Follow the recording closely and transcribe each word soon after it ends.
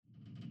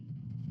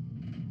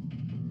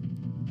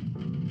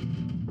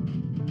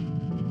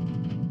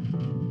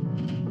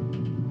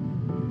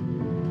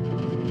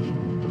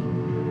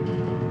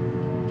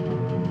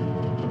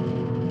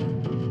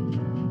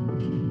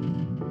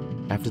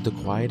the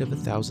quiet of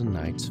 1,000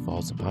 nights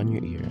falls upon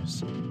your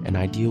ears, an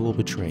idea will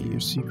betray you. Your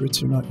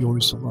secrets are not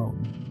yours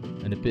alone.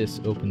 An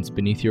abyss opens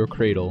beneath your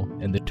cradle,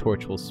 and the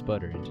torch will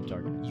sputter into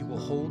darkness. You will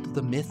hold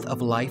the myth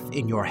of life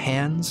in your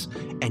hands,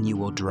 and you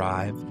will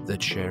drive the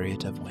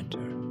chariot of winter.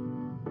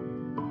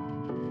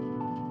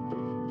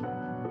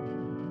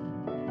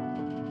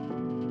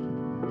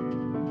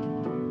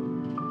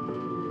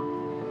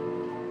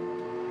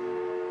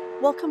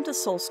 Welcome to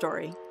Soul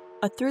Story,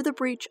 a Through the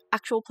Breach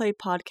actual play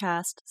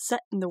podcast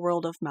set in the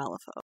world of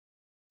Malifaux.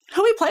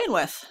 Who are we playing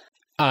with?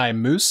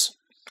 I'm Moose.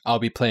 I'll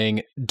be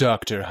playing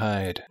Dr.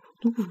 Hyde.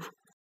 Ooh.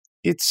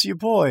 It's your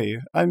boy.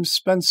 I'm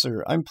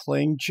Spencer. I'm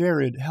playing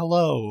Jared.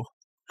 Hello.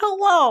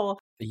 Hello!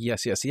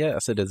 Yes,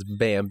 it is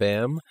Bam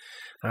Bam.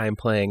 I'm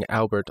playing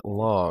Albert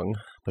Long,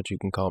 but you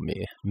can call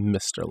me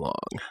Mr. Long.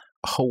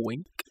 A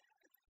wink.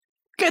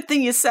 Good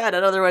thing you said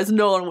it, otherwise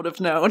no one would have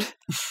known.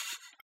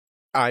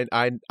 I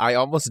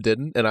almost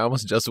didn't, and I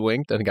almost just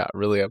winked and got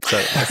really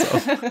upset at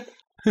myself.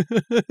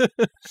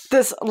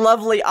 This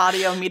lovely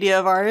audio media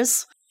of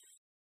ours.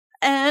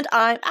 And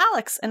I'm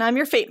Alex, and I'm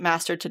your Fate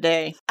Master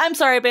today. I'm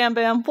sorry, Bam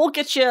Bam. We'll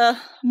get you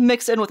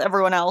mixed in with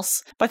everyone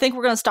else. But I think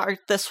we're going to start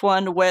this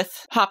one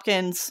with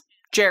Hopkins,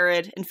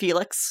 Jared, and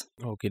Felix.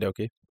 Okie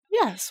dokie.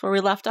 Yes, where we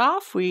left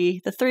off,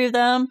 the three of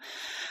them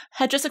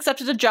had just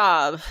accepted a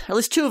job. At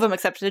least two of them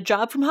accepted a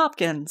job from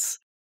Hopkins.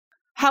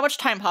 How much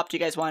time hop do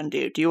you guys want to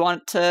do? Do you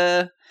want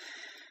to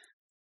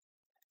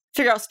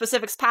figure out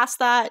specifics past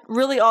that?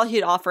 Really, all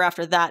he'd offer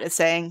after that is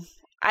saying,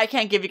 I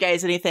can't give you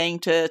guys anything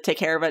to take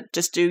care of it.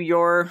 Just do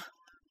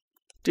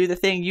the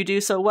thing you do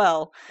so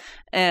well.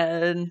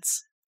 And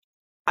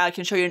I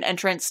can show you an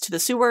entrance to the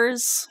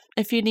sewers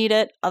if you need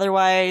it.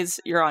 Otherwise,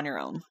 you're on your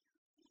own.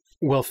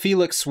 Well,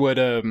 Felix would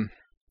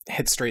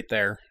head straight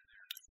there,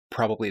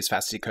 probably as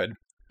fast as he could,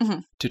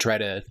 to try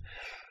to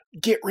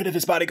get rid of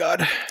his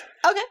bodyguard.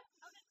 Okay.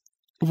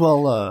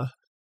 Well,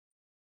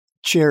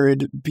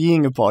 Jared,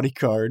 being a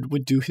bodyguard,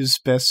 would do his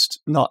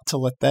best not to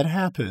let that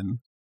happen.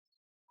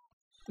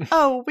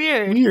 Oh,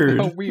 weird.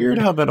 Weird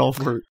how that all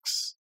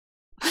works.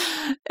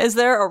 Is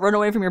there a run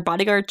away from your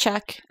bodyguard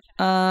check?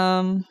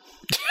 No,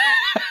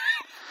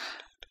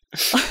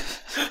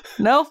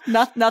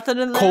 nothing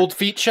in there. Cold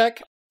feet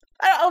check?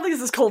 I don't think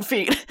this is cold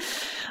feet.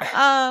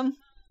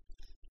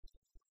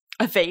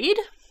 Evade?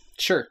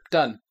 Sure,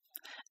 done.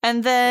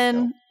 And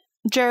then,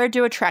 Jared,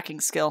 do a tracking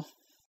skill.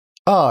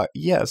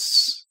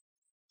 Yes.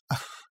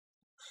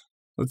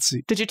 Let's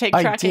see. Did you take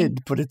I tracking? did,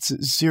 but it's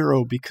at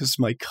 0 because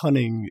my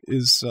cunning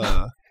is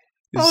oh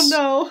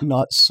no.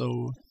 Not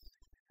so...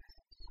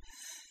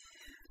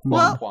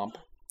 Well, Womp.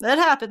 That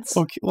happens.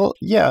 Okay, well,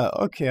 yeah,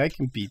 okay, I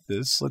can beat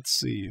this. Let's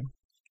see.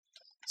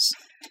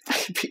 I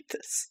can beat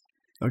this.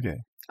 Okay.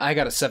 I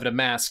got a 7 of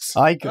masks.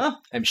 I got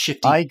I'm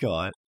shifty.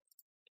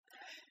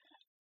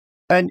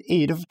 an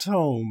 8 of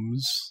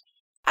tomes.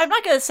 I'm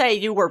not going to say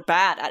you were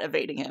bad at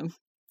evading him.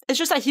 It's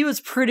just that he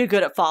was pretty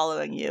good at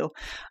following you.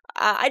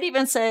 I'd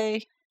even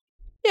say,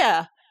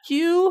 yeah,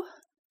 you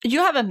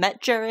haven't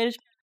met Jared.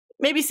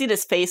 Maybe seen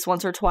his face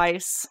once or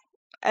twice.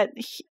 And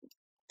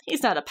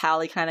he's not a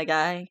pally kind of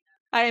guy.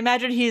 I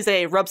imagine he's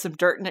a rub some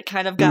dirt in it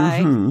kind of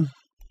guy. Mm-hmm.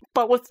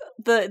 But with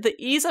the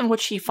ease in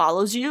which he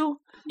follows you,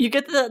 you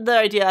get the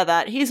idea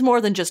that he's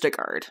more than just a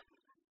guard.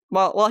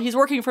 While he's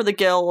working for the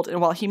guild,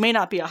 and while he may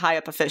not be a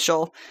high-up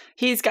official,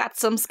 he's got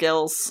some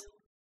skills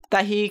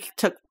that he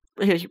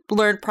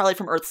learned probably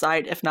from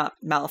Earthside, if not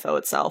Malifaux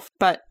itself.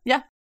 But,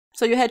 yeah.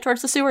 So you head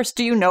towards the sewers.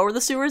 Do you know where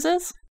the sewers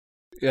is?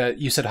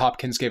 You said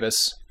Hopkins gave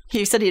us...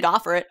 He said he'd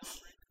offer it,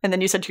 and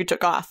then you said you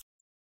took off.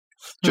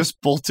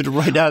 Just bolted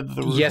right out of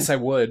the room. Yes, I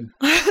would.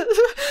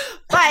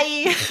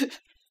 Bye!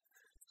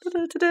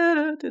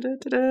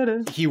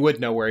 He would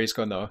know where he's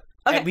going, though.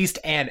 Okay. At least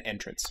an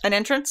entrance. An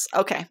entrance?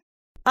 Okay.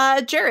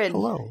 Jared.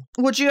 Hello.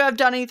 Would you have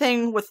done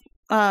anything with,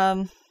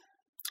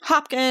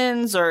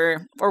 Hopkins,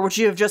 or would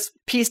you have just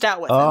pieced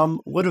out with him?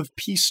 Would have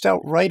pieced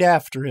out right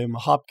after him.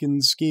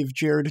 Hopkins gave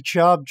Jared a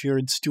job.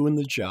 Jared's doing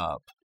the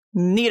job.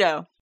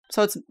 Neato.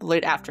 So it's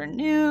late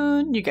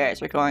afternoon. You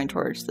guys are going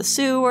towards the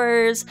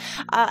sewers.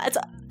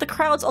 The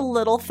crowd's a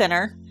little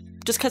thinner,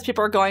 just because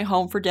people are going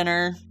home for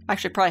dinner.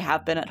 Actually, probably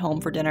have been at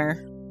home for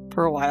dinner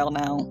for a while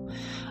now.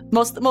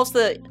 Most of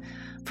the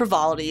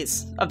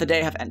frivolities of the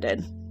day have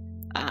ended.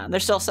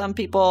 There's still some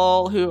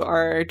people who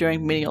are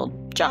doing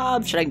menial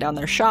jobs, shutting down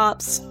their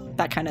shops,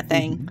 that kind of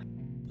thing.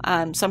 So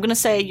I'm going to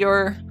say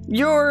your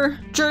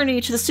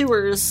journey to the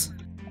sewers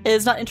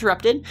is not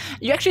interrupted.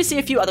 You actually see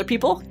a few other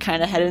people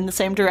kind of headed in the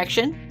same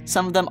direction.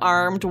 Some of them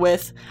armed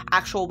with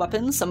actual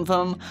weapons, some of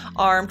them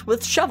armed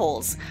with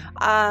shovels.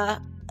 I'd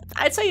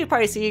say you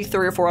probably see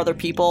 3 or 4 other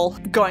people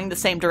going the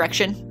same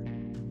direction.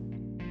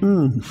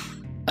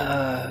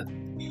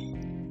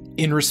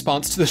 In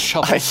response to the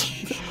shovels,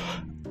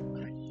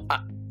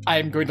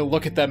 I'm going to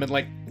look at them and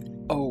like,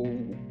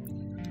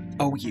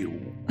 oh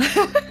you.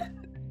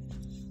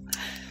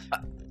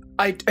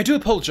 I do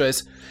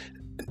apologize.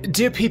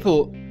 Dear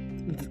people,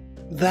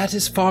 that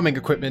is farming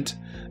equipment,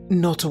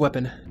 not a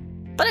weapon.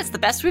 But it's the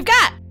best we've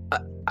got!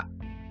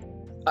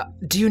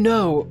 Do you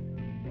know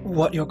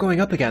what you're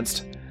going up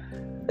against.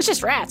 It's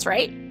just rats,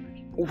 right?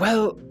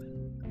 Well,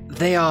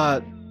 they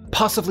are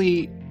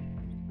possibly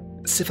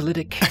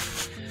syphilitic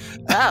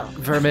Oh.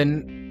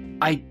 vermin.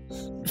 I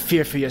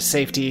fear for your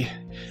safety.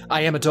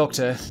 I am a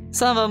doctor.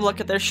 Some of them look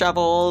at their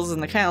shovels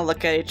and they kind of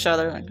look at each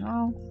other like,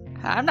 oh,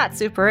 I'm not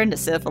super into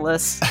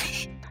syphilis.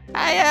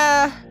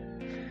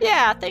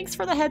 Yeah, thanks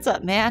for the heads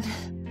up, man.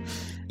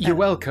 You're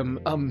welcome.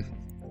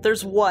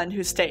 There's one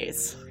who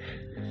stays.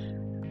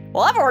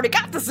 Well, I've already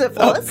got the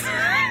syphilis.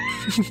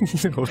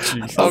 Oh,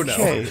 jeez. Oh, no.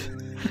 Okay,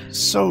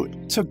 so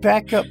to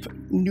back up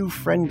new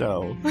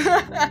friendo,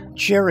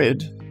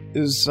 Jared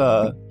is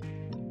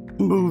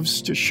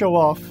moves to show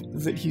off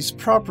that he's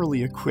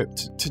properly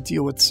equipped to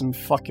deal with some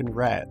fucking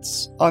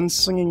rats,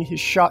 unslinging his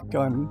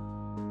shotgun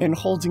and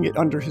holding it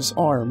under his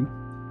arm.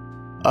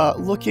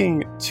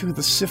 Looking to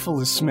the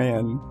syphilis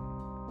man,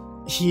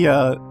 he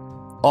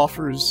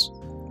offers...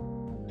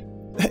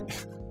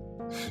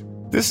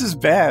 This is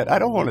bad. I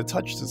don't want to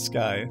touch this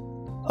guy.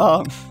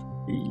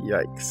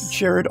 Yikes.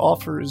 Jared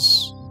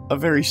offers a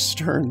very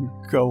stern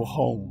go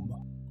home.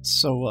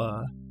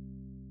 So,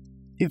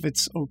 if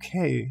it's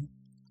okay,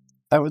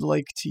 I would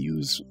like to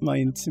use my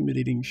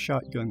intimidating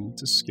shotgun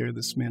to scare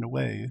this man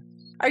away.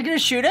 Are you going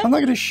to shoot him? I'm not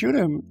going to shoot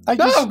him.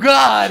 Oh,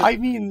 God! I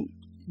mean,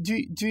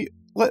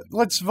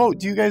 let's vote.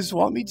 Do you guys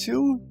want me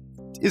to?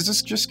 Is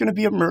this just going to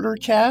be a murder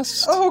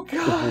cast? Oh,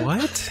 God!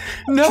 What?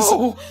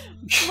 No!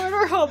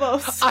 Murder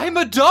hobos. I'm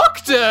a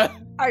doctor!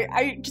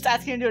 Are you just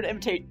asking him to do an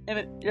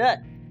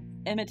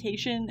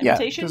imitation? Yeah,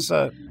 Imitation?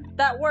 because,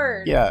 That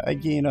word. yeah, I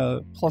gain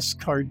a plus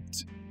card.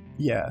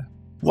 Yeah.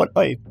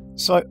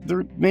 So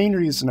the main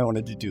reason I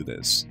wanted to do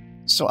this.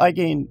 So I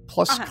gain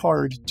plus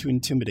card to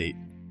intimidate.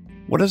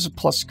 What does a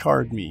plus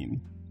card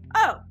mean?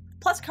 Oh,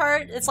 plus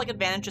card, it's like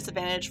advantage,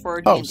 disadvantage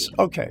for D&D.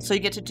 Oh, okay. So you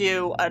get to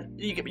do,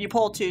 you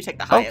pull 2, take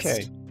the highest.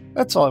 Okay.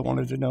 That's all I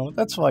wanted to know.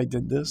 That's why I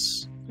did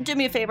this. Do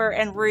me a favor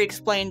and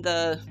re-explain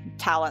the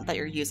talent that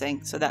you're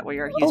using, so that way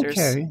our users...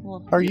 Okay.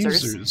 Well, Our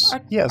users.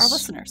 Yes. Our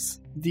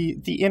listeners. The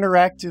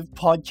interactive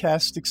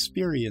podcast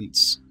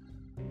experience.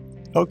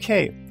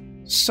 Okay,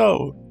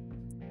 so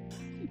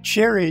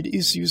Jared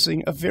is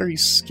using a very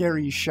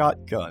scary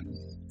shotgun.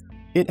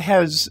 It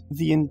has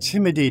the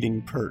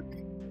intimidating perk.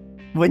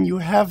 When you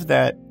have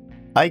that,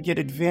 I get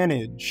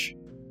advantage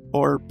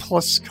or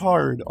plus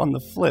card on the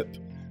flip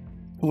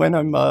when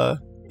I'm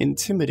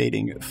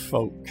intimidating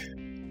folk.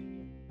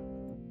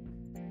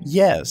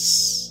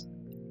 Yes.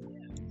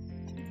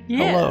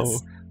 Yes. Hello.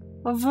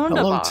 Hello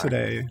Wunderbar.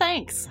 today.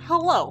 Thanks.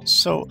 Hello.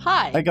 So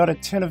Hi. I got a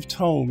 10 of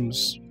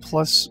tomes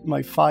plus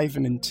my 5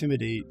 in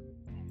intimidate.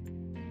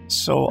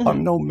 So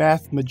I'm no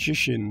math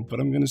magician, but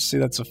I'm going to say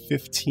that's a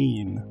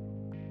 15.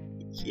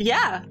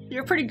 Yeah,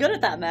 you're pretty good at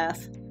that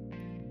math.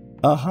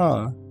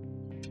 Uh-huh.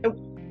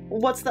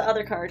 What's the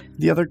other card?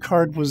 The other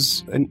card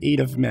was an 8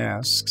 of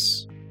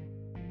masks.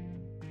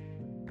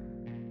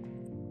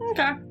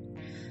 Okay.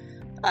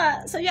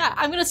 So yeah,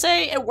 I'm gonna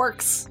say it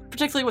works,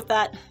 particularly with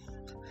that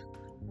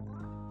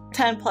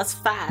 10 plus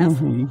 5.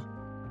 Mm-hmm.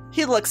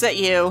 He looks at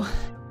you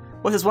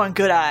with his one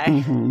good eye,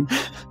 Mm-hmm.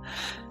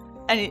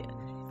 and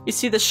you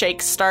see the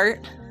shakes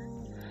start,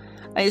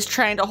 and he's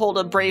trying to hold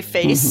a brave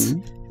face,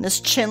 and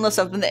his chin lifts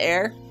up in the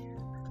air.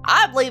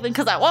 I'm leaving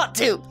because I want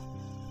to,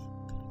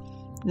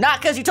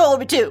 not because you told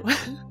me to.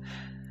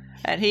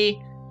 And he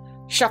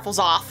shuffles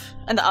off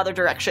in the other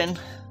direction.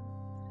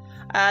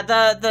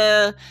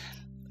 The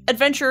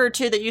adventurer or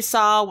two that you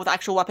saw with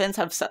actual weapons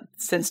have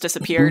since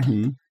disappeared,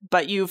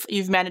 but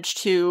you've managed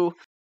to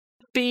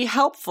be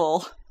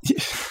helpful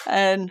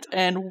and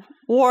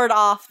ward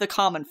off the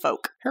common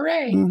folk.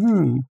 Hooray!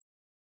 Mm-hmm.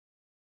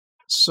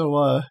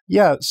 So,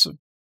 yeah, so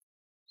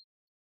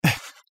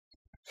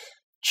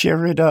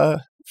Jared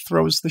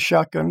throws the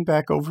shotgun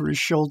back over his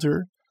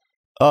shoulder,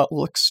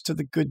 looks to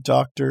the good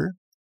doctor,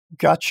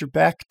 got your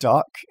back,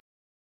 Doc,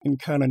 and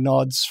kind of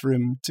nods for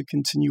him to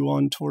continue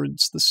on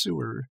towards the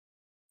sewer.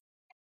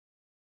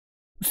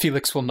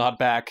 Felix will nod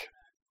back,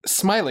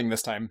 smiling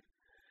this time,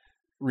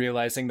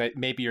 realizing that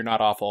maybe you're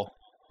not awful.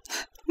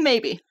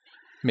 Maybe.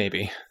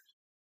 Maybe.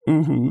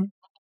 Mm-hmm.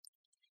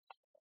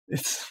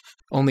 It's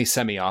only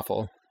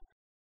semi-awful.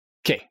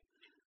 Okay,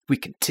 we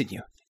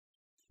continue.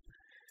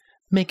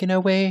 Making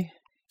our way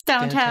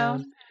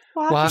Downtown.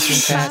 walking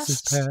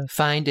fast,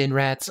 finding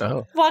rats.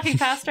 Oh. Walking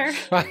faster.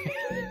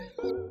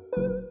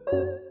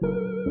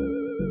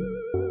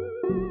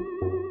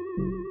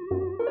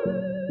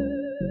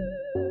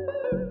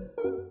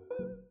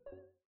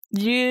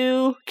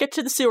 You get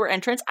to the sewer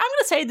entrance. I'm going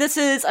to say this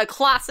is a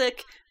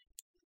classic,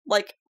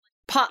 like,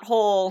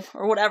 pothole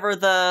or whatever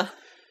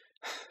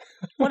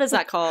what is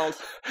that called?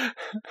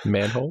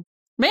 Manhole?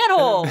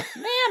 Manhole!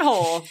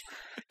 Manhole!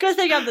 Good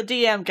thing I'm the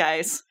DM,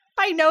 guys.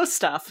 I know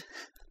stuff.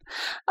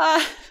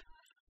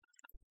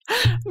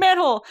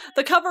 Manhole.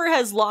 The cover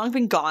has long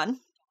been gone.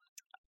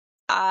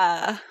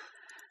 Yeah.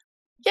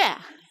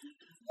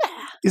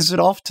 Is it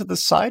off to the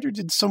side, or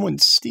did someone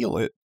steal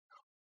it?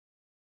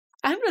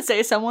 I'm going to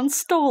say someone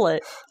stole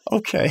it.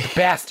 Okay.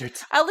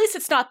 Bastards. At least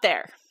it's not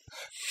there.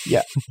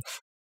 Yeah.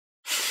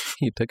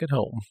 He took it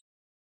home.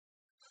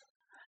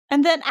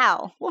 And then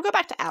Al. We'll go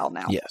back to Al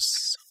now.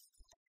 Yes.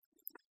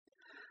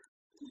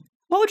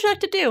 What would you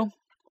like to do?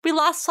 We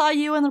last saw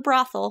you in the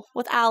brothel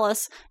with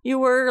Alice. You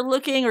were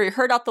looking, or you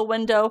heard out the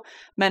window,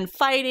 men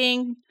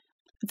fighting.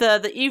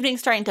 The evening's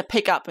starting to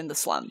pick up in the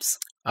slums.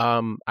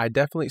 I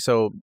definitely,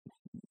 so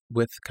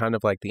with kind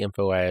of like the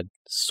info I had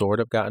sort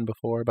of gotten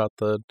before about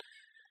the,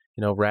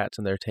 rats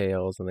and their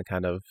tails, and the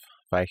kind of,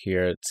 if I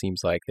hear it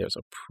seems like there's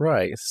a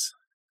price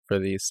for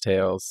these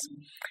tails,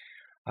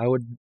 I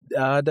would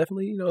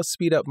definitely,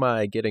 speed up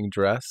my getting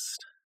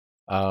dressed.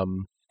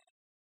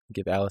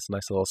 Give Alice a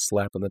nice little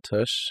slap in the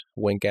tush,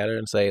 wink at her,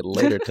 and say,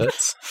 later,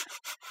 toots.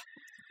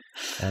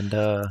 And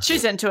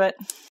she's into it.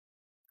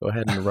 Go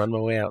ahead and run my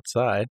way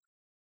outside.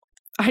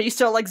 Are you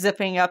still like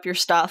zipping up your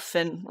stuff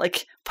and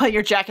like putting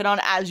your jacket on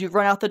as you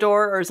run out the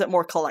door, or is it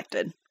more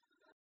collected?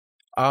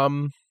 A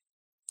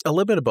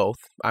little bit of both.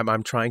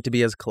 I'm trying to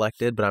be as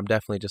collected, but I'm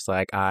definitely just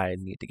like, I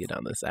need to get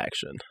on this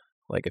action.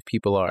 Like, if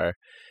people are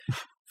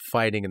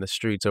fighting in the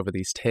streets over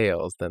these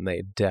tails, then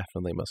they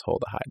definitely must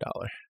hold a high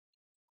dollar.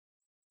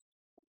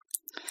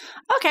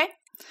 Okay.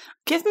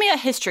 Give me a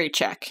history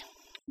check.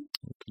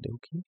 Okie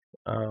dokie.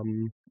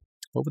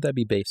 What would that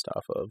be based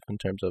off of in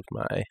terms of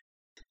my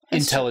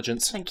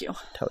intelligence? Thank you.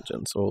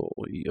 Intelligence. Oh,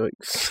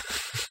 yikes.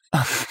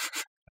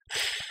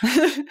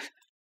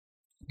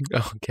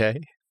 Okay.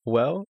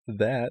 Well,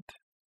 that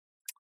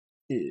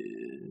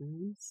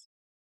is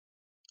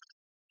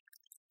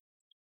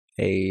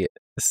a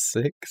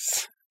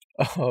 6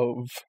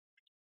 of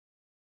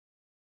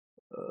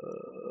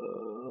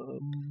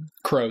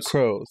crows.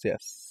 Crows,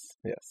 yes.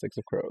 Yeah, 6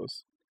 of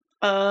crows.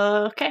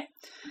 Okay.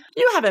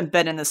 You haven't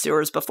been in the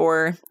sewers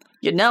before.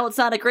 You know it's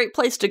not a great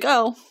place to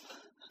go.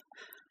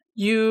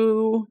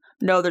 You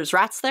know there's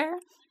rats there.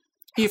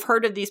 You've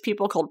heard of these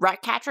people called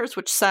rat catchers,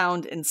 which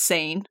sound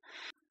insane.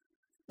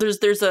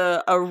 There's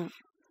a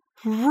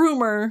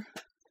rumor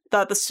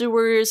that the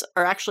sewers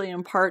are actually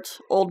in part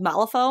Old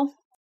Malifaux,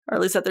 or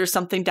at least that there's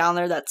something down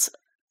there that's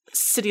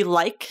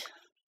city-like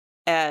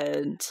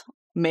and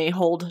may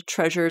hold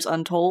treasures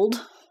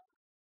untold.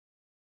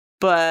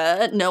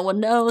 But no one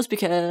knows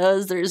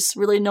because there's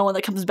really no one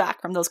that comes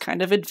back from those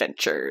kind of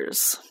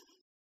adventures.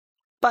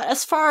 But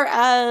as far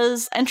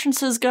as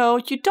entrances go,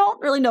 you don't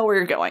really know where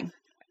you're going.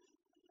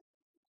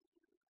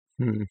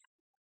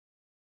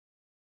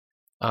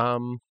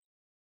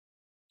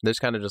 There's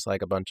kind of just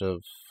like a bunch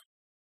of,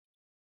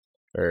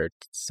 or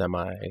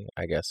semi,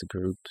 I guess,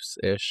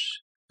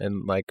 groups-ish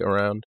and like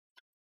around.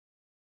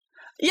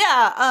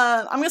 Yeah,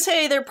 I'm going to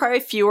say there are probably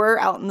fewer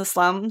out in the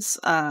slums.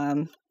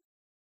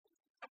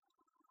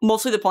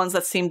 Mostly the ones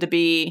that seem to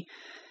be...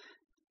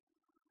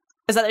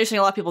 Is that you're seeing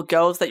a lot of people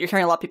go, is that you're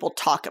hearing a lot of people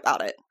talk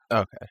about it.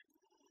 Okay.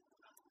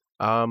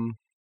 Yeah,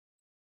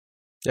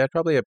 I'd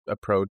probably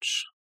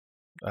approach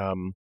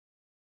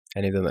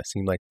any of them that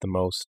seem like the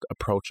most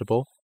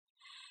approachable.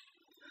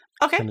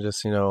 Okay. Kind of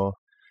just,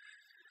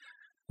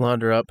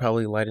 launder up,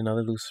 probably light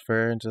another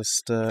Lucifer, and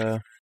just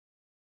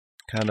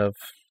kind of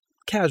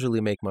casually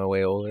make my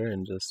way over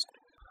and just,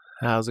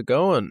 how's it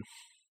going?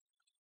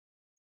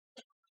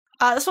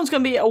 This one's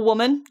going to be a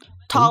woman,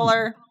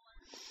 taller,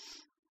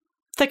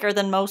 thicker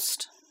than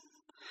most.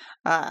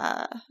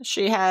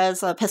 She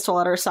has a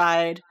pistol at her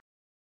side.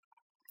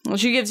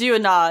 She gives you a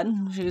nod.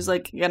 She's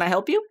like, can I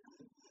help you?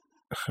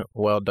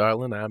 Well,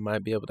 darling, I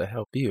might be able to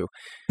help you.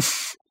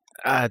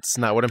 It's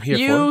not what I'm here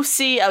for. You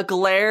see a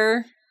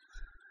glare.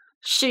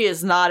 She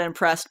is not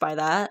impressed by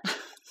that.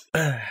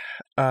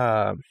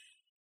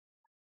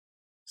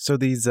 So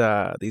these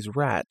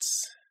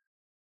rats,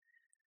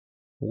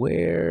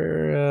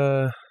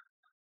 where's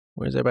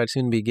everybody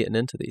seem to be getting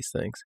into these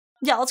things?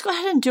 Yeah, let's go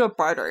ahead and do a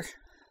barter.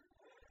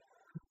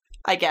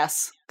 I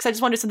guess. Because I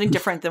just want to do something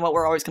different than what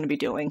we're always going to be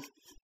doing.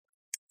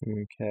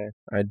 Okay.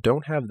 I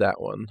don't have that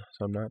one,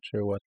 so I'm not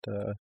sure what...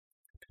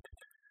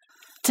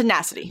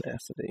 Tenacity.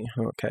 Tenacity.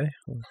 Okay.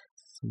 Well,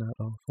 it's not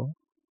awful.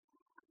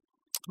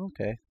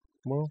 Okay.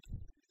 Well...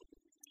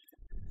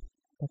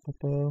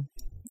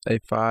 A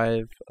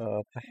 5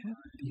 of... I have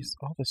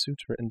all the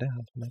suits written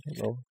down, and I don't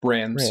know.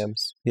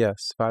 Rams.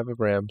 Yes, 5 of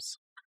rams.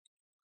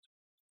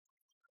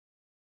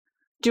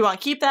 Do you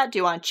want to keep that? Do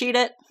you want to cheat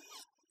it?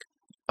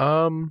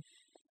 I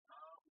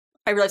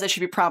realize I should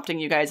be prompting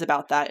you guys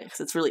about that,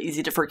 because it's really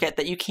easy to forget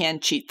that you can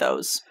cheat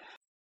those.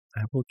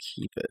 I will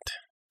keep it.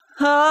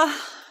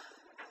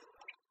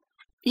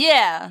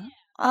 Yeah.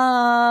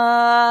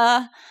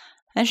 And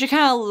she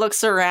kind of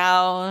looks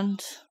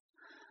around.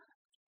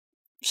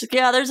 She's like,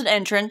 yeah, there's an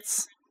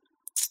entrance.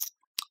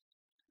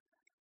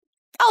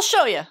 I'll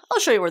show you. I'll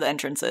show you where the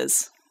entrance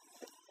is.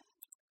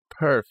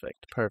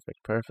 Perfect.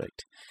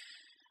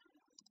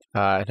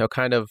 He'll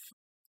kind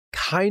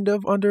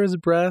of under his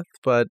breath,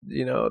 but,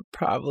 it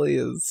probably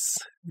is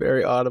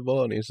very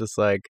audible, and he's just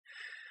like,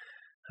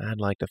 I'd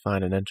like to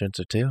find an entrance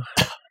or two.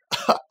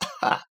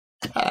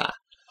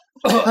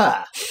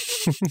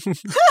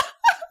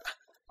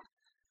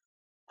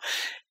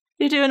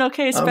 You doing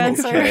okay,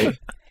 Spencer?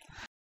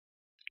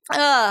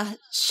 Okay.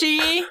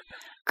 She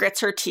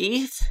grits her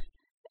teeth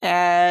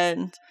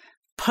and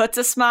puts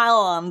a smile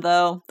on,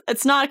 though.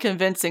 It's not a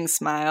convincing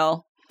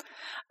smile.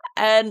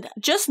 And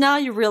just now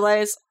you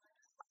realize,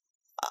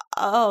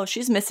 oh,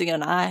 she's missing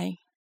an eye.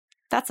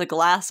 That's a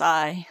glass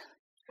eye.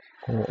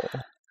 Oh.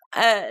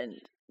 And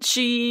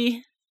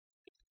she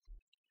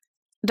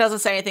doesn't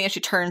say anything as she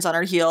turns on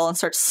her heel and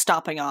starts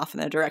stomping off in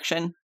the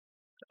direction.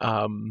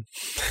 I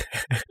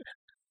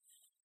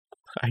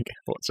guess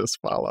we'll just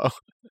follow.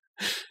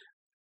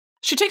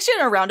 She takes you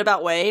in a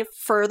roundabout way,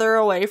 further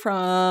away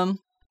from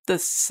the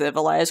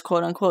civilized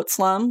quote-unquote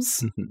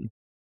slums. Mm-hmm.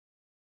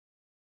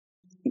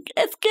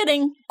 It's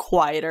getting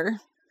quieter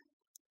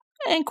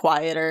and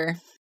quieter.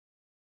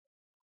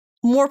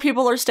 More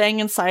people are staying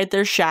inside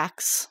their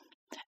shacks.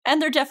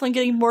 And they're definitely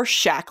getting more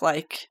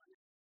shack-like.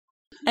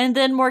 And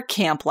then more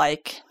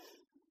camp-like.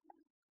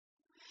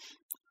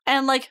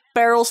 And, like,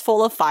 barrels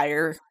full of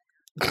fire.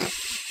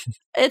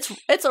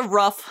 It's a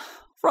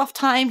rough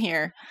time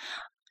here.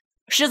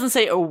 She doesn't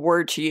say a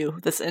word to you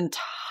this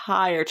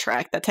entire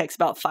trek that takes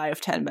about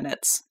 5-10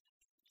 minutes.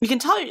 You can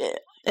tell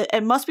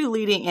it must be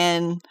leading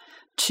in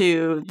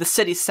to the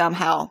city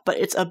somehow, but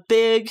it's a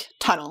big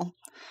tunnel.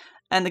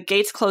 And the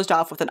gate's closed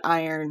off with an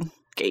iron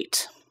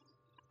gate.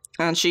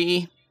 And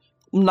she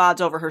nods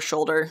over her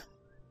shoulder.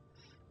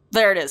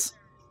 There it is.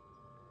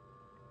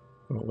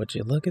 Well, would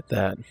you look at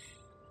that?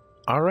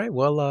 All right,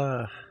 well,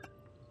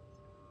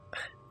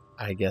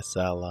 I guess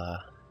I'll,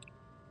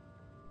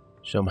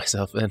 show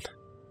myself in.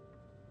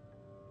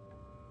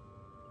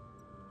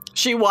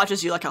 She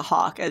watches you like a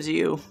hawk as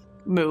you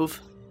move.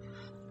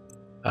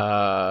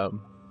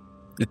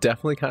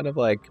 Definitely kind of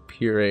like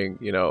peering,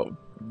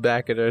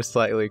 back at her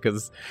slightly,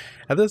 because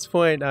at this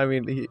point, I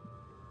mean,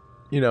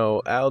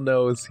 Al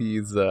knows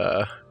he's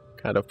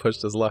kind of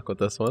pushed his luck with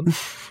this one.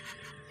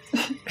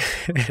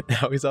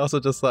 Now he's also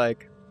just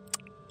like,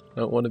 I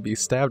don't want to be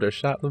stabbed or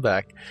shot in the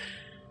back.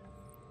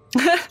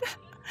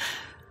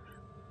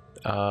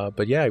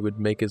 But yeah, he would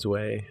make his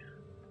way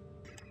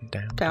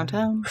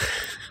downtown.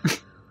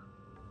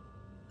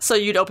 So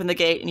you'd open the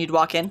gate and you'd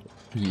walk in?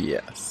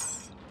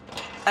 Yes.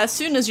 As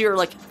soon as you're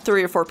like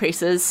 3 or 4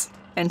 paces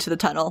into the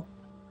tunnel,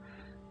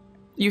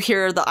 you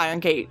hear the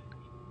iron gate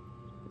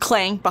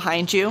clang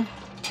behind you.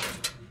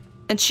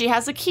 And she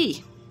has a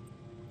key.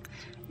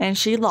 And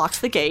she locks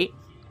the gate.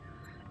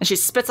 And she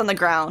spits on the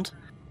ground.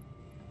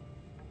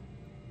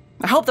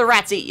 I hope the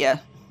rats eat you,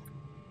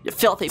 you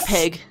filthy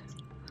pig.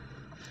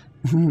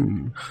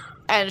 And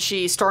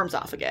she storms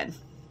off again.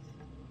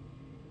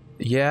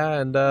 Yeah,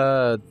 and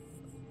oh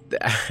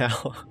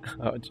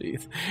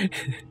jeez.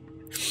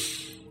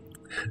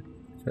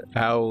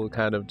 Al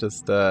kind of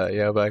just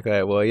back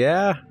like, well,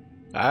 yeah,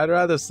 I'd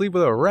rather sleep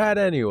with a rat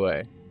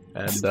anyway,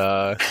 and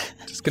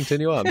just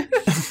continue on.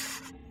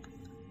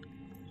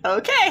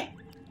 Okay.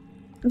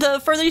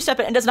 The further you step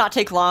in, it does not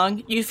take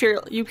long. You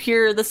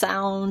hear the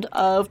sound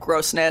of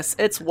grossness.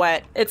 It's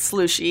wet. It's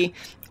slushy.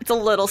 It's a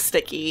little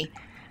sticky.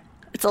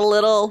 It's a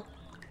little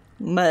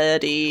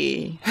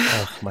muddy.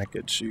 Oh, my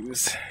good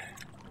shoes.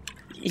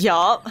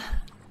 Yup.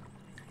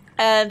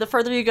 And the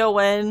further you go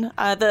in,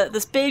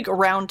 this big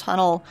round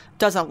tunnel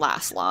doesn't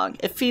last long.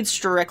 It feeds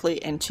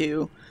directly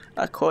into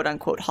a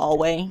quote-unquote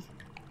hallway,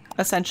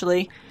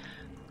 essentially.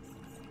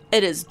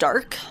 It is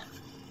dark.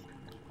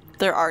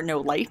 There are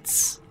no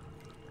lights.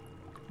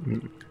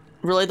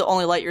 Really, the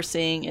only light you're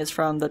seeing is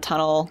from the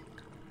tunnel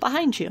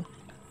behind you.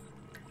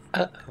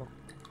 Uh-oh.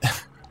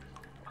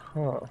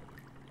 Huh.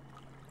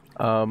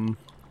 And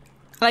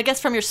I guess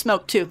from your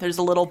smoke, too. There's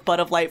a little butt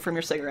of light from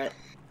your cigarette.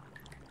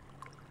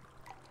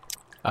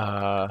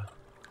 I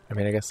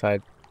mean, I guess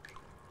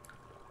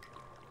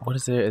what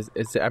is there? Is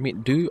there, I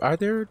mean, are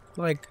there,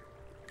 like,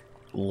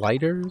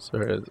 lighters?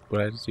 Or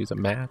would I just use a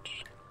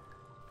match?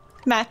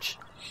 Match.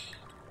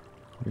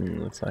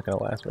 It's not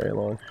gonna last very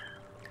long.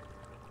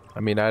 I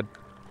mean, I'd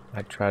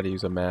try to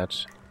use a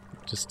match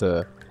just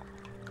to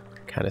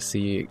kind of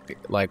see,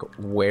 like,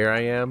 where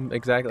I am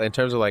exactly in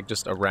terms of, like,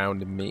 just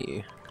around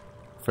me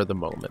for the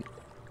moment.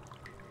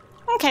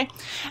 Okay.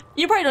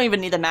 You probably don't even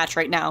need the match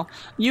right now.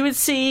 You would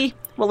see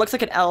what looks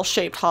like an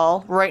L-shaped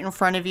hall right in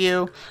front of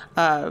you.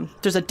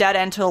 There's a dead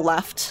end to the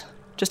left,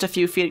 just a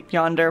few feet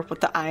yonder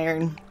with the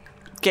iron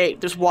gate.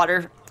 There's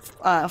water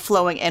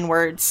flowing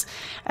inwards,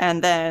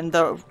 and then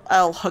the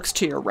L hooks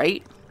to your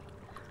right.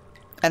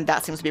 And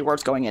that seems to be where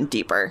it's going in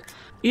deeper.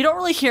 You don't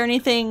really hear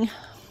anything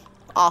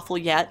awful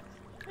yet.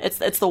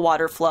 It's the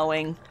water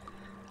flowing.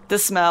 The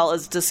smell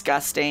is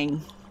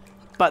disgusting.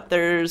 But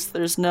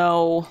there's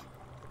no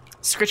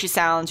scritchy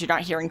sounds. You're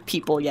not hearing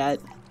people yet.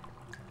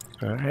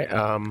 All right.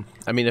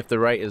 I mean, if the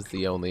right is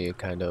the only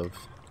kind of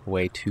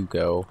way to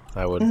go,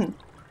 I would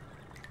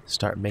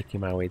start making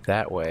my way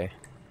that way.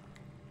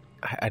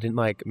 I didn't,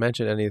 like,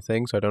 mention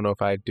anything, so I don't know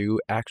if I do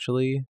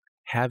actually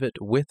have it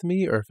with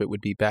me or if it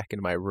would be back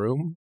in my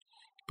room.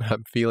 But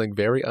I'm feeling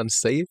very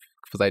unsafe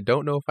because I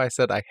don't know if I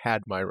said I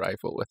had my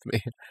rifle with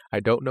me. I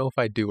don't know if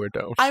I do or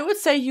don't. I would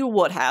say you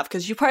would have,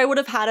 because you probably would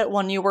have had it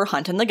when you were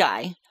hunting the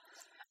guy.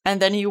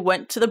 And then you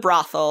went to the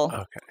brothel.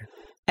 Okay.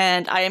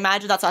 And I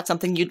imagine that's not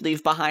something you'd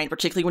leave behind,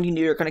 particularly when you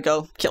knew you were going to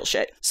go kill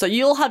shit. So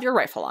you'll have your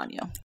rifle on you.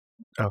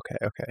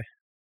 Okay.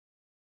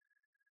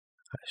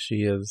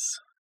 She is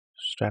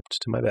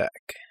strapped to my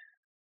back.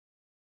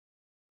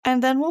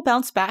 And then we'll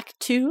bounce back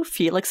to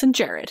Felix and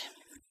Jared.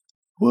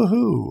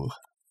 Woohoo!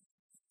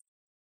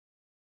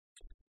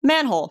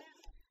 Manhole.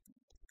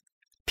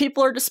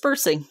 People are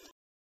dispersing.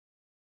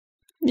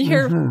 You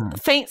hear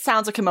faint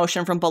sounds of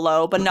commotion from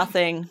below, but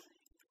nothing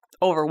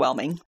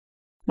overwhelming.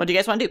 What do you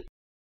guys want to do?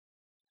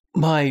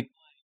 My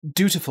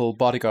dutiful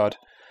bodyguard,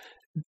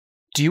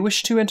 do you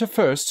wish to enter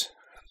first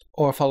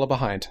or follow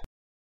behind?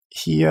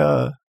 He,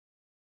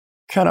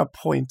 kind of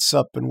points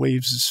up and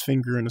waves his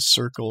finger in a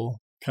circle,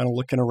 kind of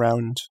looking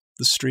around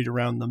the street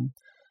around them.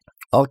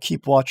 I'll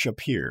keep watch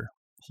up here,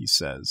 he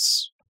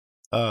says,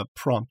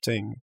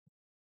 prompting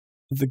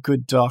the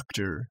good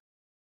doctor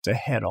to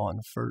head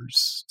on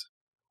first.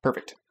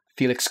 Perfect.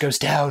 Felix goes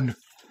down.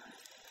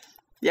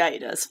 Yeah, he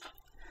does.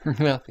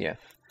 Well, yeah.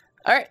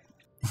 All right.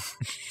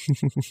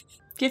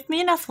 Give me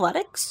an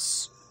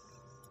athletics.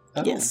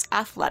 Oh. Yes,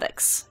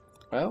 athletics.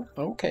 Well,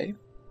 okay.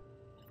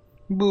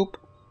 Boop.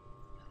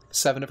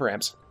 7 of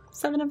rams.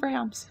 7 of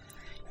rams.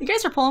 You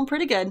guys are pulling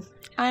pretty good.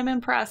 I'm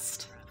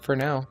impressed. For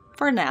now.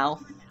 For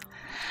now.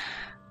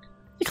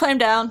 You climb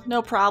down,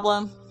 no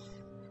problem.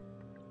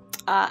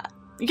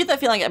 You get that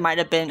feeling it might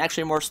have been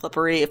actually more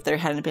slippery if there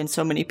hadn't been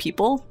so many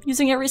people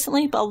using it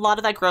recently, but a lot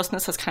of that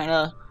grossness has kind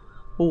of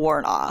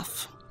worn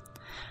off.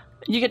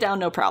 You get down,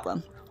 no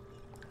problem.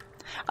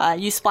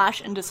 You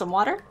splash into some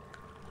water.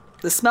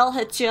 The smell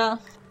hits you,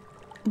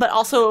 but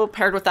also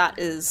paired with that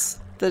is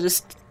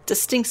the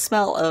distinct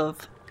smell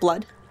of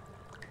blood,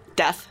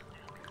 death,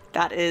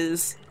 that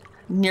is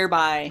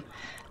nearby.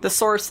 The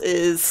source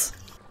is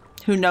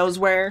who knows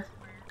where,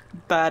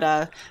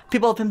 but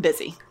people have been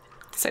busy,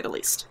 to say the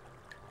least.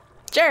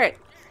 Jared!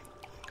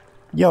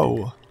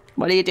 Yo.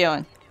 What are you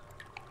doing?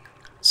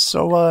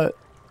 So,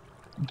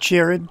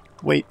 Jared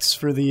waits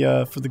for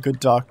the good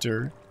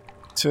doctor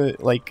to,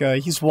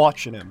 he's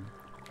watching him,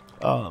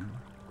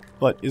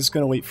 but is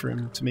gonna wait for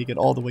him to make it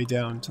all the way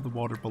down to the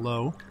water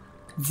below.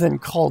 Then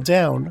call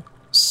down,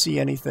 see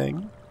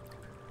anything?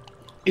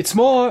 It's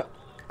more,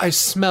 I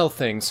smell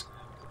things.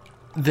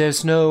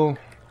 There's no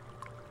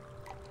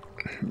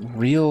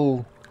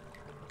real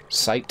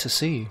sight to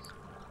see.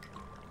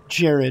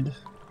 Jared,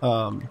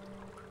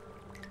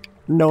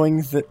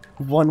 knowing that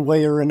one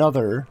way or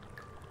another,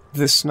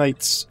 this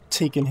night's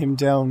taken him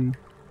down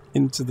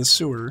into the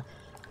sewer,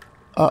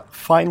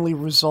 finally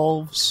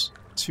resolves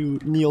to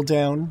kneel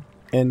down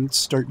and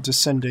start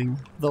descending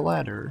the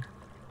ladder.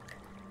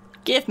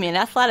 Give me an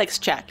athletics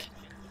check.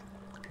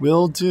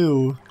 Will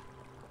do.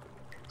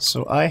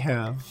 So I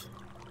have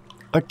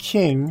a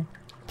king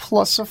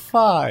plus a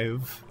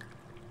 5.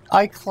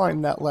 I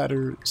climbed that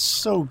ladder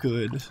so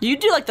good. You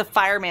do like the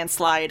fireman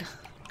slide.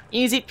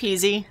 Easy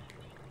peasy.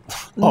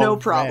 No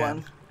problem.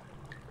 Man.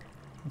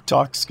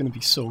 Doc's gonna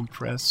be so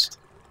impressed.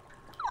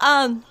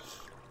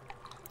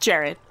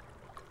 Jared,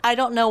 I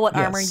don't know what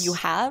Yes. armor you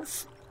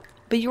have,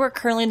 but you are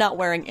currently not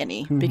wearing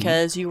any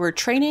because you were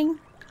training.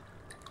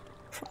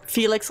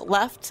 Felix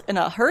left in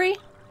a hurry,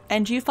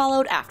 and you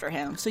followed after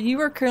him, so you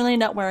are currently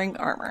not wearing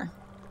armor.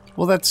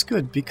 Well, that's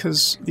good,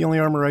 because the only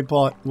armor I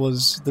bought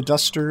was the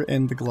duster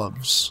and the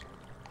gloves.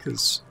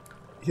 Because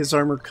his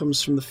armor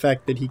comes from the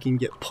fact that he can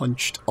get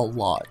punched a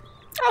lot.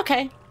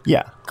 Okay,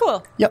 Yeah.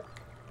 cool. Yep.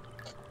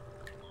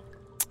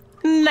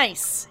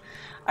 Nice.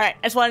 All right,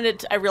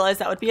 I realized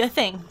that would be a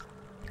thing.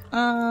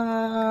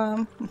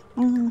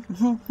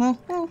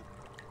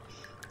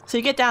 So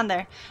you get down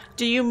there.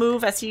 Do you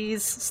move as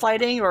he's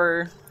sliding,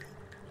 or?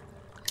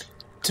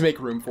 To make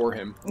room for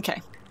him.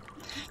 Okay.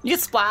 You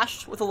get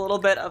splashed with a little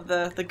bit of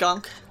the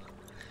gunk.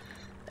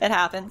 It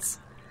happens.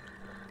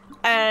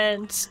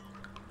 And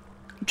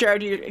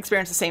Jared, you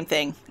experience the same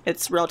thing.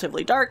 It's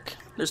relatively dark.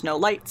 There's no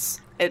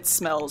lights. It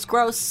smells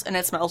gross, and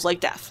it smells like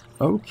death.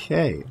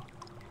 Okay.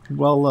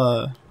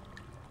 Well,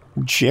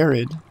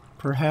 Jared,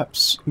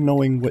 perhaps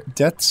knowing what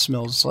death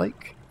smells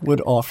like,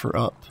 would offer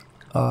up.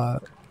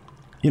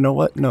 You know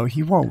what? No,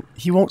 he won't.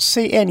 He won't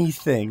say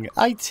anything.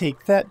 I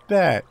take that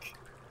back.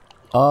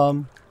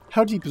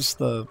 How deep is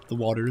the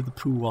water, the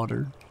poo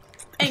water?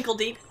 Ankle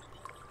deep.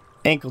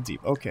 Ankle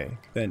deep, okay.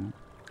 Then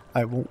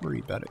I won't worry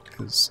about it,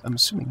 because I'm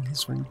assuming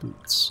he's wearing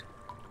boots.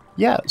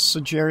 Yeah, so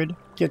Jared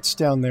gets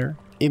down there,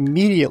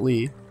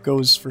 immediately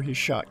goes for his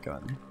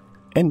shotgun,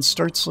 and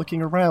starts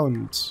looking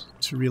around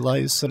to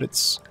realize that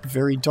it's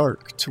very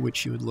dark, to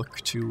which he would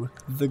look to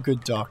the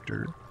good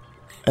doctor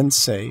and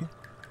say,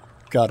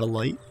 "Got a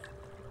light?"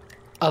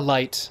 A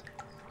light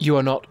you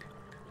are not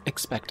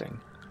expecting.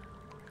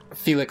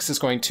 Felix is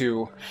going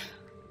to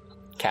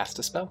cast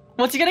a spell.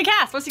 What's he gonna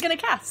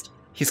cast?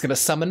 He's going to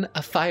summon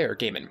a fire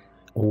gamin.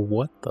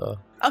 What the?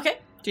 Okay.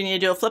 Do you need to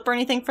do a flip or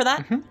anything for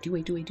that?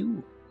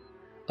 Do.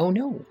 Oh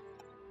no.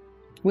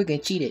 We're gonna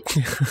cheat it.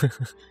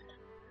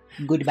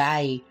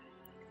 Goodbye.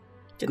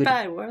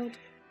 Goodbye, world.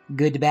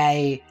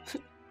 Goodbye.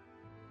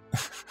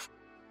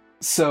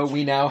 So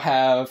we now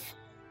have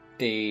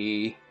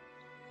a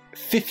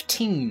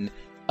 15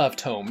 of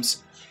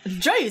tomes.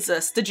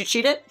 Jesus, did you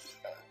cheat it?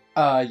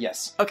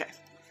 Yes. Okay.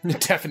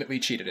 Definitely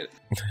cheated it.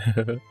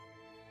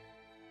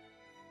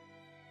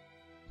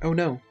 Oh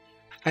no.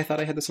 I thought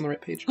I had this on the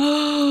right page.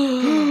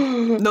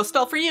 No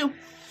spell for you.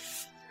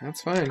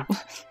 That's fine.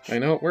 I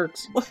know it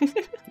works.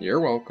 You're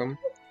welcome.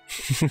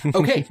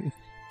 Okay.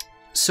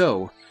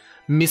 So,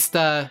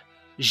 Mr.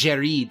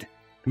 Jared,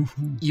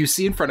 you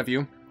see in front of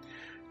you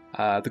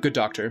the good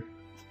doctor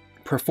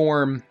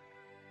perform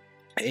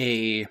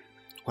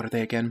what are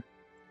they again?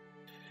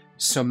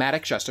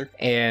 Somatic gesture,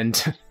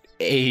 and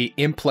a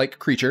imp-like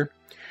creature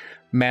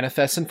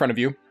manifests in front of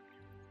you,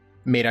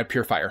 made out of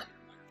pure fire.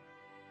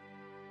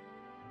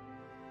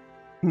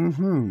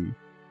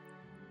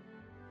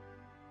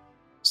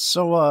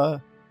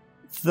 So,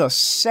 the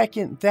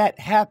second that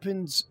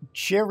happens,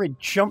 Jared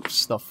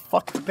jumps the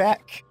fuck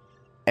back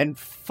and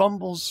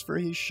fumbles for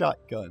his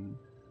shotgun.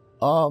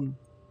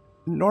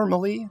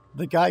 Normally,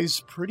 the guy's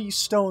pretty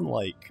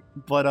stone-like,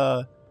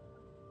 but,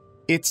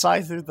 it's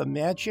either the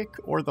magic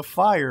or the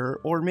fire,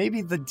 or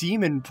maybe the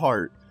demon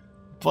part.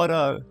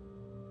 But,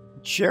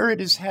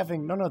 Jared is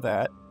having none of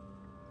that,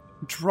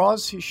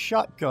 draws his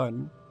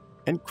shotgun,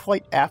 and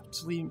quite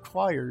aptly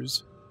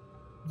inquires,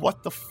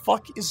 "What the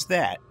fuck is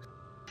that?"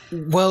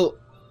 Well,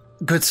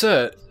 good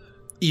sir,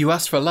 you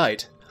asked for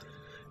light,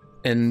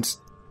 and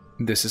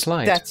this is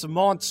light. That's a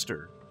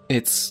monster.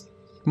 It's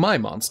my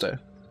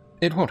monster.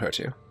 It won't hurt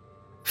you.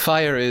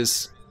 Fire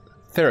is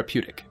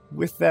therapeutic.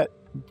 With that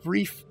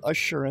brief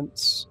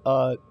assurance,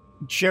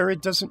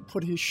 Jared doesn't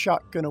put his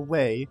shotgun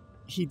away.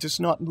 He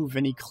does not move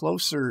any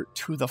closer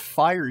to the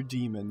fire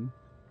demon,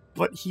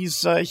 but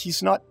he's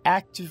not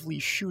actively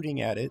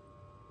shooting at it.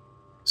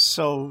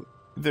 So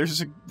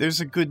there's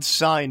a good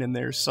sign in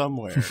there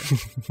somewhere.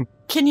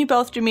 Can you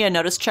both do me a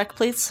notice check,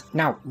 please?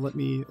 No. Let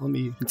me.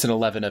 It's an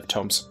 11 of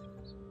tomes.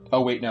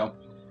 Oh, wait, no.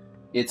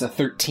 It's a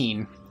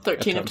 13.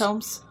 13 of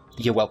tomes.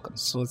 You're welcome.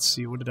 So let's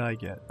see. What did I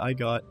get? I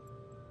got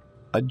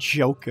a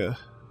Joker.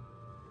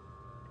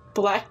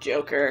 Black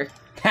Joker.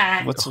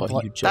 What's a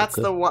black? That's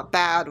the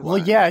bad one. Well,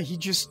 yeah,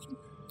 he's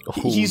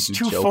you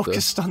too Joker.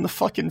 focused on the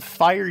fucking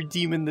fire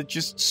demon that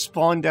just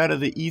spawned out of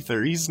the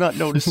ether. He's not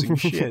noticing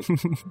shit.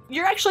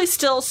 You're actually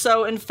still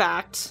so, in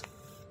fact,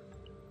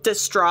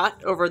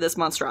 distraught over this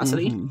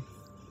monstrosity. Mm-hmm.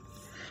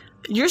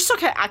 You're still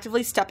kind of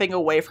actively stepping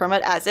away from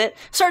it as it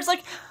starts,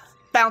 like,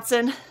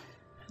 bouncing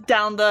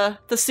down the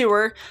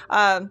sewer.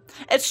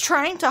 It's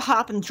trying to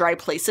hop in dry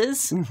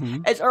places.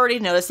 Mm-hmm. It's already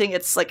noticing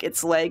its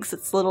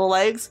little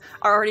legs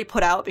are already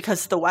put out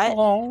because of the wet.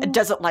 Aww. It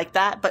doesn't like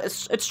that, but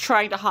it's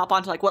trying to hop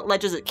onto like what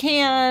ledges it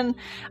can.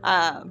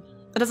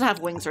 It doesn't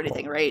have wings or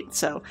anything, right?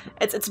 So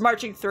it's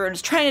marching through and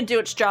it's trying to do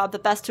its job the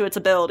best to its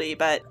ability,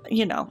 but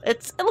you know,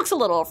 it looks a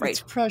little afraid.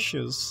 It's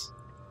precious.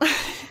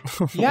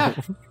 Yeah,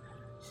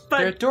 But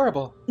they're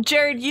adorable.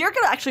 Jared, you're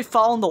gonna actually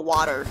fall in the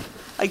water.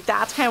 Like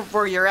that's kind of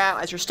where you're at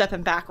as you're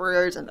stepping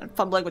backwards and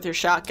fumbling with your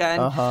shotgun.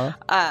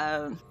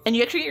 Uh-huh. And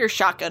you actually get your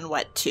shotgun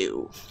wet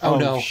too. Oh,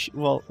 no.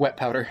 Well, Wet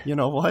powder. you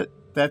know what?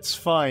 That's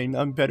fine.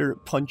 I'm better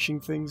at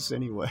punching things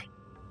anyway.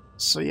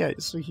 So yeah,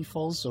 so he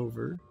falls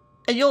over.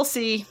 And you'll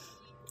see,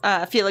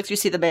 Felix, you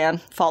see the man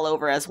fall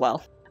over as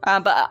well.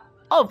 But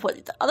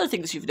the other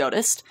things you've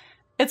noticed,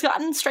 it's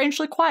gotten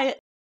strangely quiet.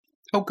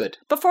 Oh, good.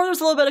 Before there was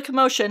a little bit of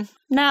commotion.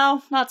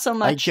 Now, not so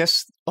much. I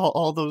guess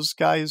all those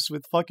guys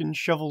with fucking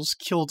shovels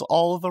killed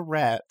all of the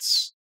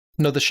rats.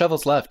 No, the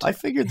shovel's left. I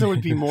figured there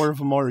would be more of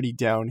them already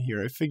down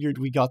here. I figured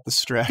we got the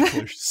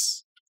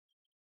stragglers.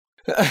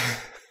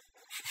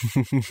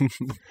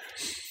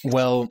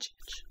 Well,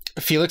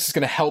 Felix is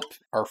going to help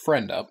our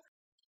friend up.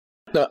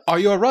 Are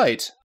you all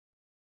right?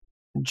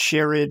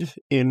 Jared,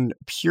 in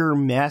pure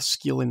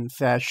masculine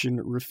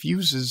fashion,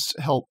 refuses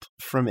help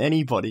from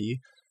anybody,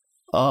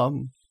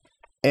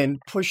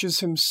 and pushes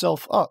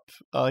himself up,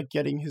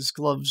 getting his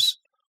gloves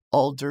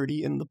all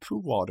dirty in the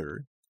poo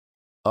water.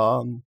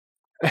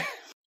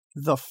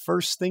 The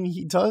first thing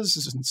he does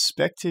is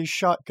inspect his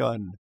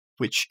shotgun,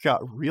 which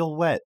got real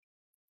wet.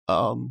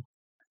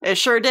 It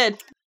sure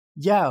did.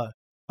 Yeah,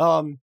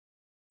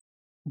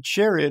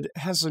 Jared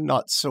has a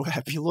not so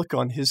happy look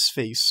on his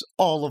face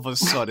all of a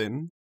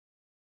sudden.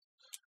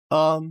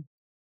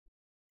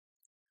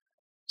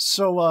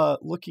 So,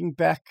 looking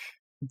back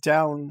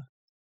down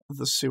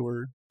the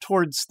sewer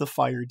towards the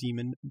fire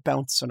demon,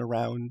 bouncing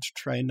around,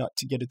 trying not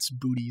to get its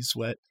booties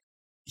wet,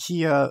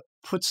 he,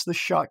 puts the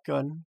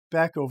shotgun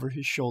back over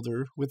his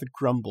shoulder with a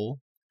grumble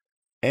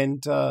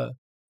and,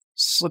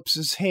 slips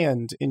his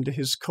hand into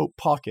his coat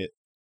pocket,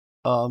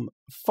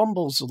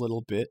 fumbles a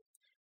little bit,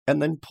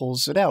 and then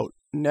pulls it out,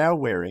 now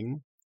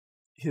wearing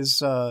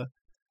his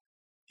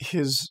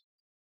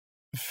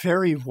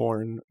very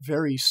worn,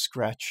 very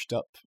scratched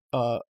up,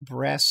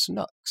 brass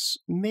knucks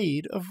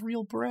made of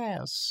real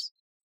brass.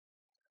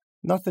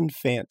 Nothing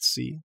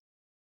fancy.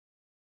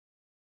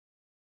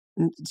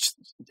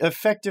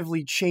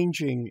 Effectively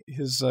changing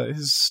his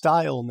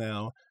style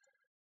now.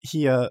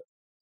 He,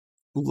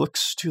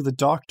 looks to the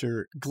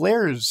doctor,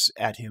 glares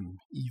at him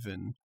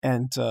even,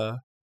 and,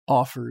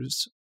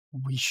 offers,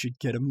 "We should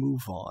get a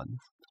move on."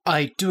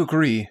 I do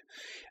agree.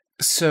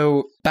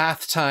 So,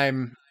 bath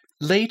time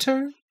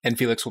later? And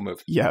Felix will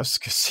move. Yes,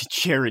 because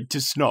Jared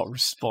does not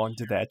respond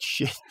to that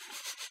shit.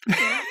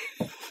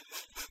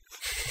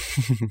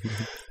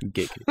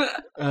 Giggity.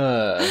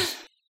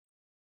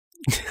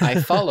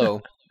 I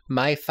follow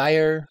my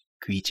fire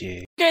creature.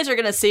 You guys are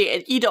gonna see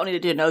it. You don't need to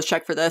do a nose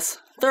check for this.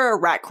 There are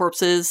rat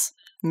corpses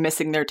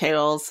missing their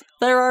tails.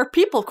 There are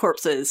people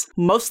corpses,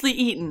 mostly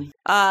eaten.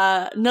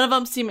 None of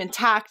them seem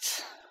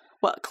intact.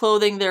 What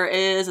clothing there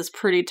is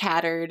pretty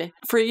tattered.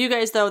 For you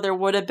guys, though, there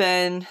would have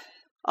been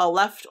a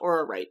left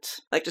or a right.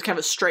 Like, just kind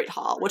of a straight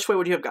hall. Which way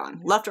would you have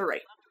gone? Left or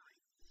right?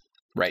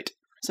 Right.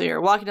 So you're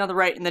walking down the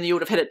right, and then you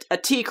would have hit a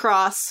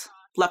T-cross,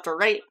 left or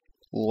right.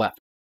 Left.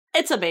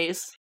 It's a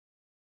maze.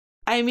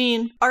 I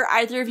mean, are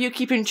either of you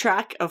keeping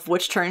track of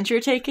which turns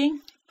you're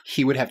taking?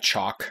 He would have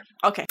chalk.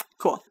 Okay,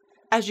 cool.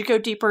 As you go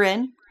deeper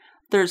in,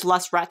 there's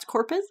less rat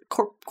corpses.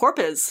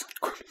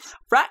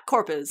 Rat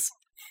corpses.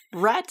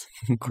 Rat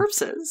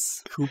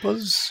corpses.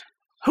 Koopas?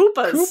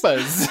 Hoopas.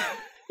 Koopas.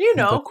 You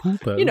know. The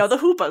Koopas. You know, the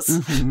hoopas.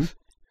 Mm-hmm.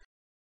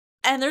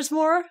 And there's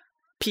more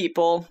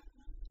people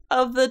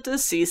of the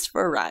deceased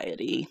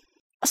variety.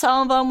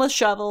 Some of them with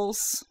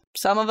shovels.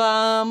 Some of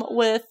them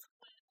with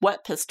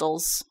wet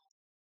pistols.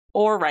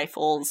 Or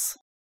rifles.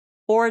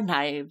 Or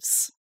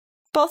knives.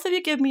 Both of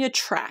you give me a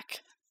track.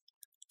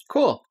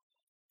 Cool.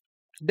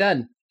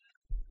 Done.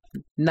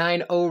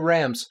 9-0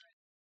 Rams.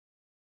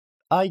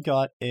 I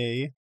got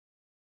a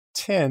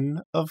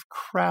 10 of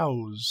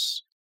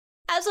crows.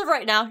 As of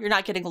right now, you're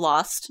not getting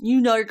lost.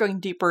 You know you're going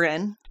deeper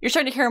in. You're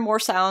starting to hear more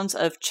sounds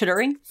of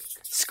chittering,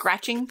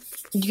 scratching.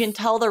 You can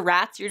tell the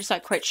rats. You're just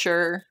not quite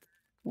sure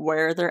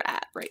where they're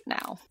at right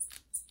now.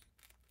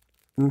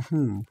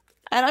 Mm-hmm.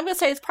 And I'm going to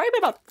say it's probably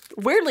been about,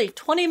 weirdly,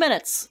 20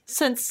 minutes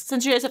since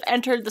you guys have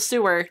entered the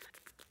sewer.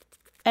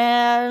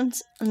 And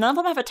none of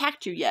them have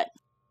attacked you yet.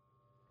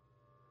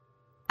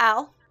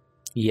 Al,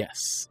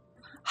 Yes.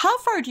 how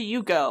far do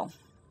you go?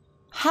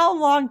 How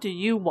long do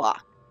you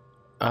walk?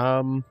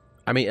 I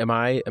mean, am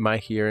I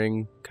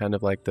hearing kind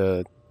of like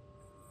the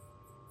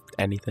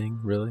anything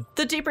really?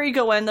 The deeper you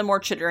go in, the more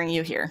chittering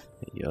you hear.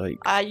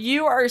 Yikes.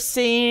 You are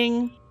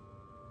seeing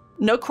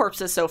no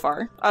corpses so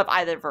far of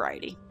either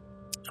variety.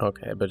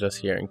 Okay, but just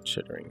hearing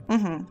chittering.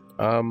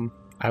 Mm-hmm.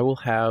 I will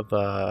have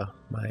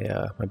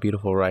my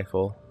beautiful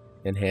rifle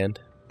in hand.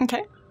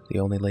 Okay. The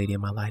only lady in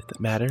my life that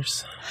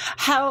matters.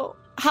 How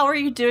are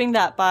you doing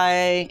that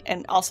by,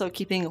 and also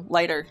keeping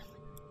lighter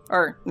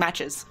or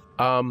matches?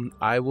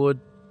 I would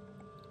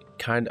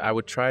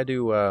try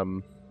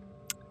to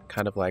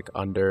kind of like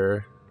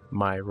under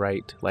my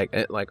right,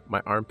 like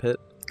my armpit.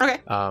 Okay.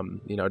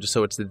 Just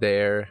so it's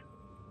there.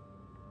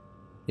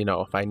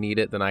 If I need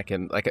it, then I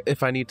can, like,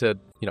 if I need to,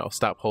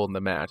 stop holding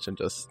the match and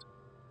just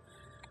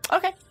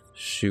Okay.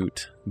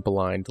 shoot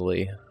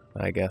blindly,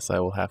 I guess I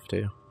will have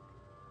to.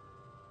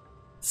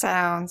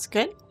 Sounds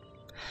good.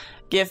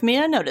 Give me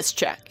a notice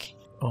check.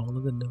 All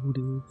of the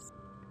notice.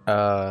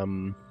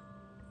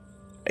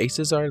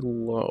 Aces are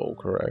low,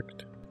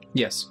 correct?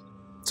 Yes.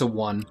 It's a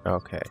 1.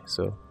 Okay,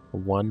 so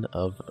 1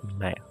 of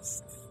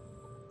mass.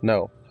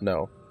 No.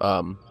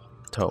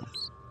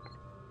 Tomes.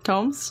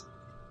 Tomes?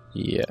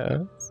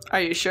 Yeah.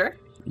 Are you sure?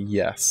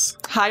 Yes.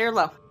 High or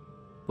low?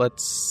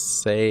 Let's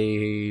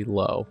say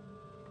low.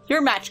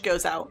 Your match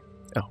goes out.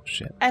 Oh,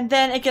 shit. And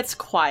then it gets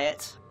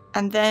quiet.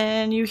 And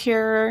then you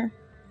hear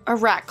a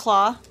rat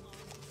claw.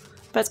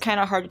 But it's kind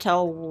of hard to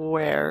tell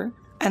where.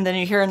 And then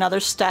you hear another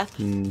step.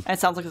 And it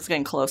sounds like it's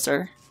getting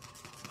closer.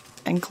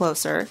 And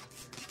closer.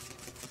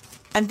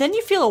 And then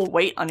you feel a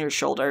weight on your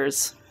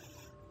shoulders.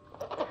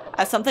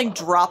 As something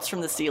drops from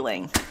the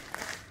ceiling.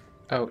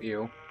 Oh,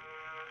 ew.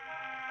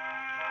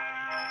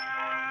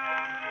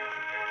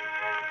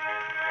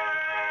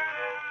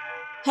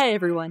 Hey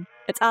everyone,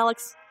 it's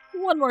Alex.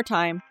 One more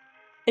time.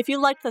 If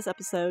you liked this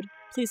episode,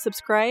 please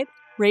subscribe,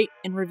 rate,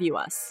 and review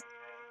us.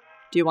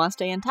 Do you want to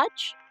stay in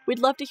touch? We'd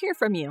love to hear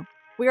from you.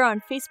 We are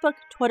on Facebook,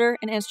 Twitter,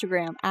 and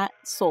Instagram at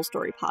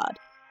SoulStoryPod.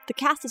 The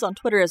cast is on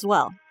Twitter as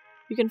well.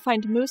 You can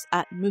find Moose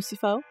at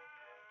Moosifo,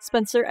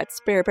 Spencer at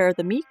Sparebear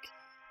the Meek,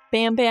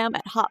 Bam Bam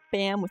at Hot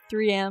Bam with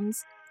 3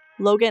 M's,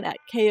 Logan at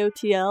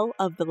KOTL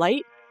of the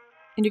Light,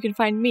 and you can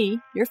find me,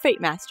 your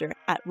Fate Master,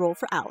 at Roll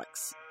for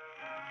Alex.